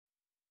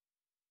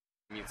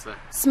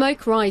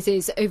Smoke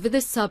rises over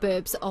the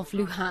suburbs of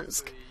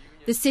Luhansk,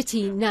 the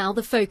city now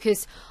the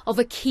focus of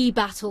a key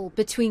battle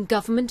between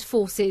government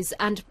forces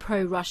and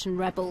pro-Russian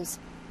rebels.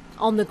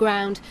 On the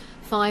ground,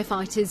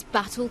 firefighters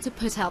battle to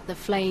put out the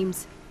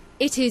flames.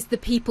 It is the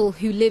people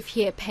who live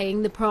here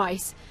paying the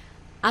price,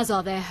 as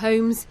are their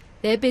homes,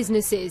 their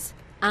businesses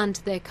and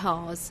their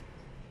cars.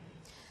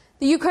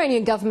 The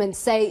Ukrainian government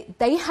say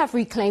they have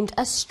reclaimed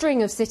a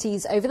string of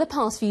cities over the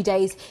past few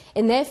days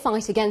in their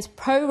fight against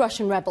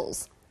pro-Russian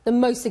rebels. The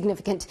most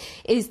significant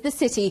is the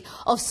city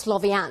of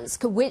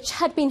Sloviansk, which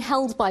had been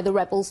held by the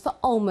rebels for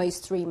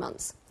almost 3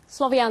 months.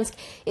 Sloviansk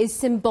is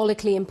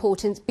symbolically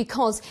important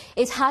because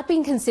it had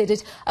been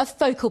considered a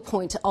focal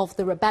point of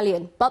the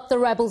rebellion. But the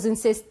rebels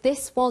insist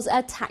this was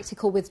a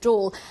tactical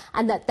withdrawal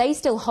and that they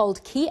still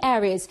hold key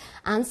areas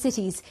and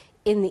cities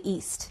in the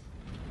east,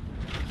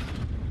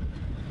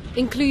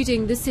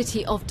 including the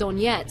city of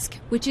Donetsk,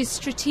 which is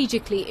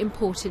strategically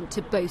important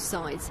to both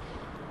sides.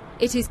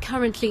 It is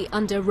currently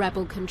under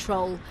rebel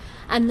control,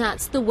 and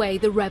that's the way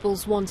the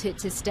rebels want it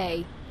to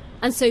stay.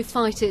 And so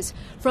fighters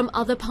from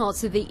other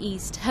parts of the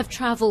east have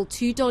travelled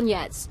to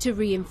Donetsk to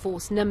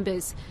reinforce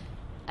numbers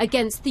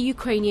against the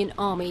Ukrainian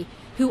army,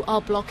 who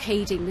are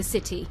blockading the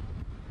city.